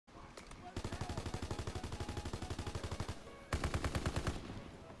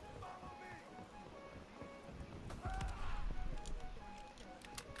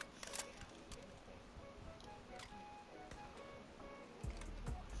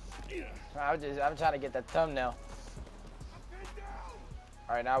I'm trying to get that thumbnail.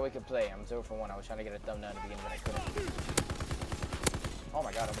 Alright, now we can play. I'm 0 for 1. I was trying to get a thumbnail in the beginning, but I couldn't. Oh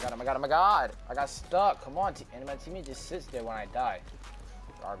my god, oh my god, oh my god, oh my god! I got stuck. Come on, and my teammate just sits there when I die.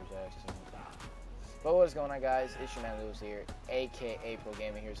 Garbage ass team. But what's going on, guys? It's your man Lewis here, aka Pro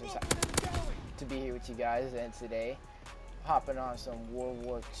Gaming here. So excited to be here with you guys, and today, hopping on some World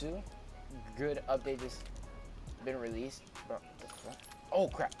War II. Good update just been released. Oh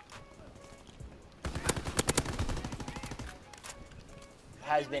crap!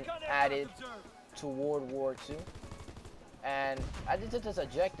 Has been added to World War II, and I just did this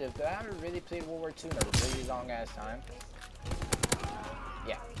objective because I haven't really played World War II in a really long ass time.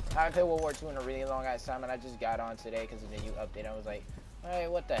 Yeah, I haven't played World War II in a really long ass time, and I just got on today because of the new update. I was like, hey,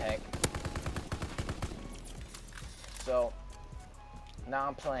 what the heck? So now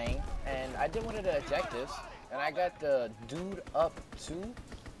I'm playing, and I did one of the objectives, and I got the dude up to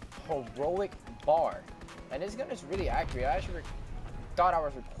heroic bar, and this gun is really accurate. I actually thought I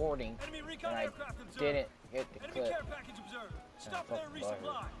was recording, and I didn't get the clip.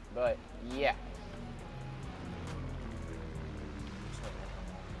 But yeah.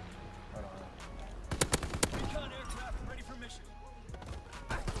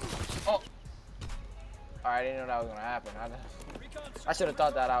 Oh! Alright, I didn't know that was gonna happen. I should have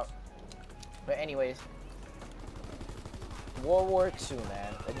thought that out. But anyways, World War II,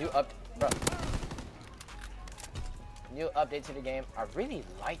 man. A new update to the game. I really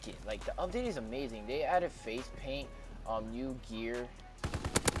like it. Like, the update is amazing. They added face paint, new gear,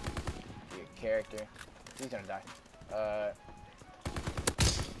 your character. He's gonna die.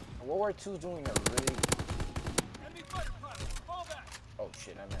 World War II is doing a really. Oh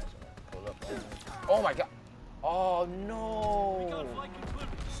shit! I managed to pull up. Oh my god! Oh no!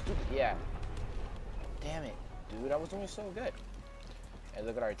 Stupid. Yeah. Damn it, dude! I was doing so good. And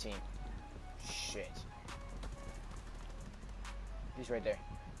look at our team. Shit. He's right there.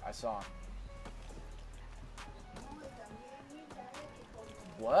 I saw him.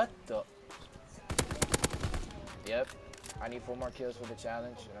 What the? Yep. I need 4 more kills for the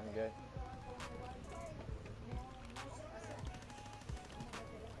challenge, and I'm good.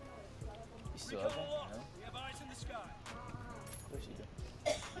 He's still up there? No? Where's he doing?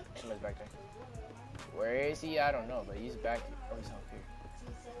 Somebody's back there. Where is he? I don't know, but he's back here. Oh, he's up here.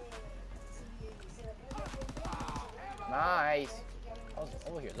 Nice. I was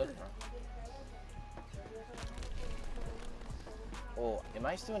over here looking for him. Oh, am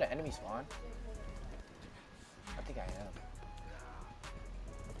I still in the enemy spawn? I think I am.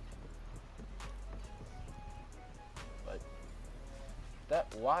 But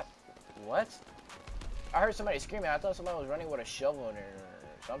that what? I heard somebody screaming. I thought somebody was running with a shovel or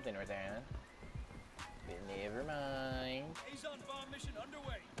something right there, man. But never mind.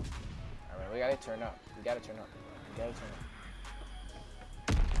 Alright, we gotta turn up. We gotta turn up.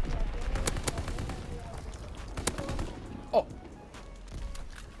 Oh!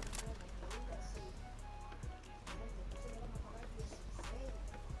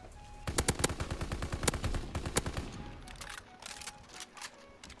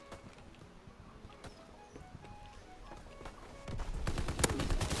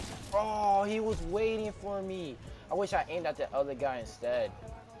 Oh, he was waiting for me. I wish I aimed at the other guy instead.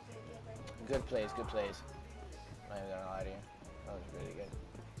 Good plays, good plays. I'm not even gonna lie to you. That was really good.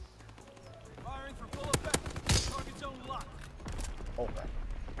 Firing for full effect. Target zone locked. Oh crap.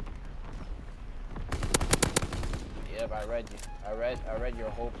 Yep, I read you. I read your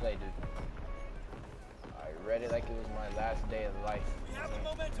whole play, dude. I read it like it was my last day of life. We have the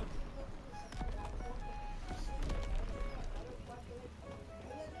momentum.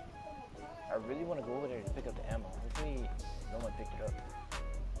 I really want to go over there and pick up the ammo. Hopefully, no one picked it up.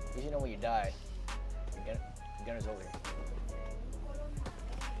 Because you know when you die, your gunner's over here.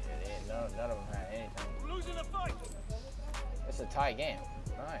 Yeah, none of them had anything. We're losing the fight. It's a tie game.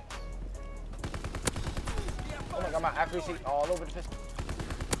 Nice. Oh my god, my accuracy all over the pistol.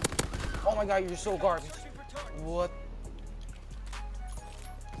 Oh my god, you're so garbage. What?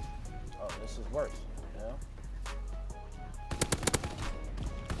 Oh, this is worse. You know?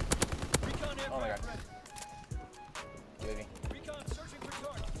 Oh my god. UAV. Recon searching for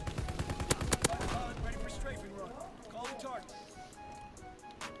target. Ready for strafing run. Call the target.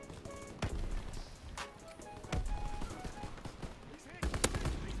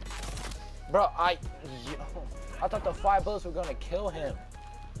 Bro, I thought the 5 bullets were gonna kill him.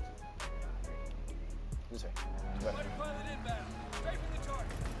 This way.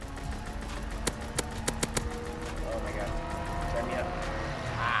 Oh my god. Turn me up.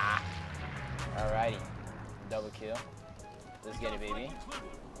 Ah. Alrighty. Double kill. Let's get it, baby.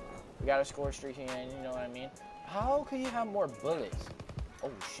 We got a score streak here, you know what I mean? How could you have more bullets?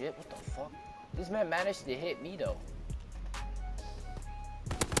 Oh shit, what the fuck? This man managed to hit me though.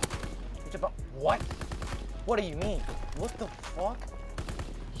 What? What do you mean? What the fuck?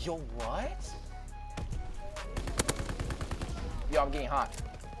 Yo, what? Yo, I'm getting hot.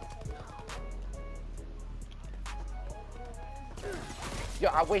 Yo,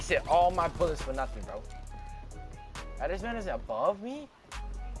 I wasted all my bullets for nothing, bro. This man is above me?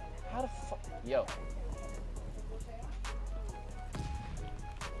 How the fuck? Yo.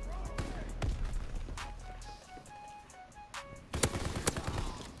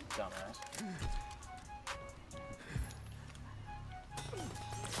 Dumbass.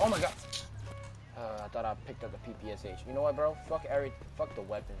 Oh my god. I thought I picked up the PPSH. You know what, bro? Fuck the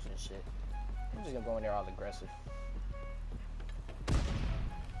weapons and shit. I'm just gonna go in there all aggressive.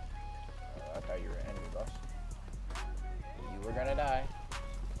 I thought you were an enemy, boss. You were gonna die.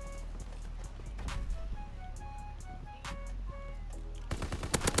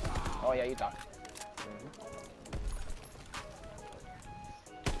 Oh yeah, you thought.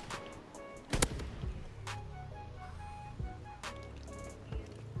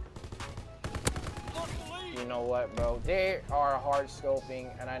 You know what, bro? They are hard scoping,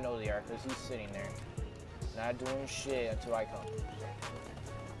 and I know they are, because he's sitting there, not doing shit until I come.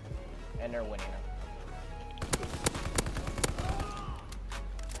 And they're winning now.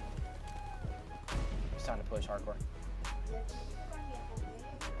 It's time to push hardcore.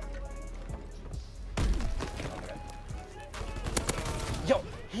 Okay. Yo,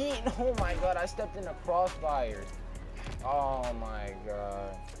 oh my god, I stepped in the crossfire. Oh my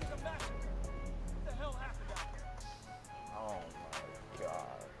god. Oh my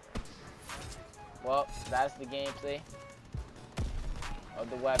god. Well, that's the gameplay of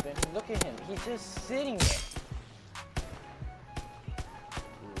the weapon. Look at him. He's just sitting there.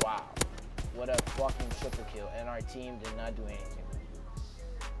 Wow. What a fucking triple kill. And our team did not do anything.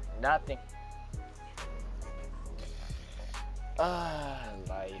 Nothing.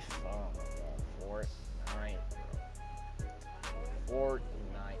 Life. Oh my god. Fortnite, bro.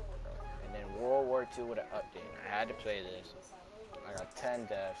 Fortnite, bro. And then World War II with an update. I had to play this. I got 10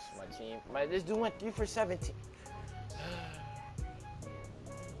 deaths. My team. This dude went 3 for 17.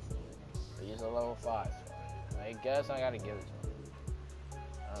 He's a level 5. I guess I gotta give it to him.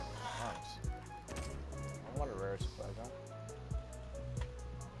 Nice. I want a rare supply, huh?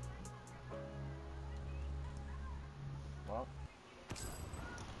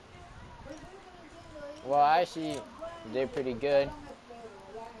 Well, actually, they're pretty good.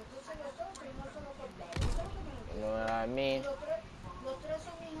 You know what I mean?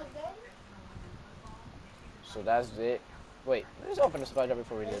 So that's it. Wait, let's open the supply drop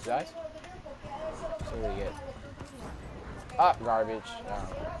before we do this, guys. So what do we get? Ah, garbage.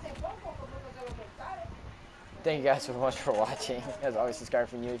 Thank you guys so much for watching. As always, subscribe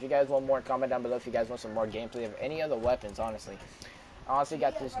for new. If you guys want more, comment down below if you guys want some more gameplay of any other weapons, honestly. I honestly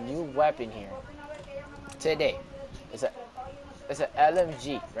got this new weapon here today. It's a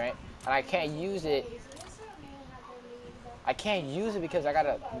LMG, right? And I can't use it. I can't use it because I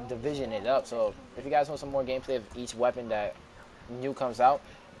gotta division it up. So if you guys want some more gameplay of each weapon that new comes out,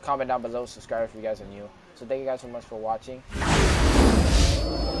 comment down below, subscribe if you guys are new. So thank you guys so much for watching.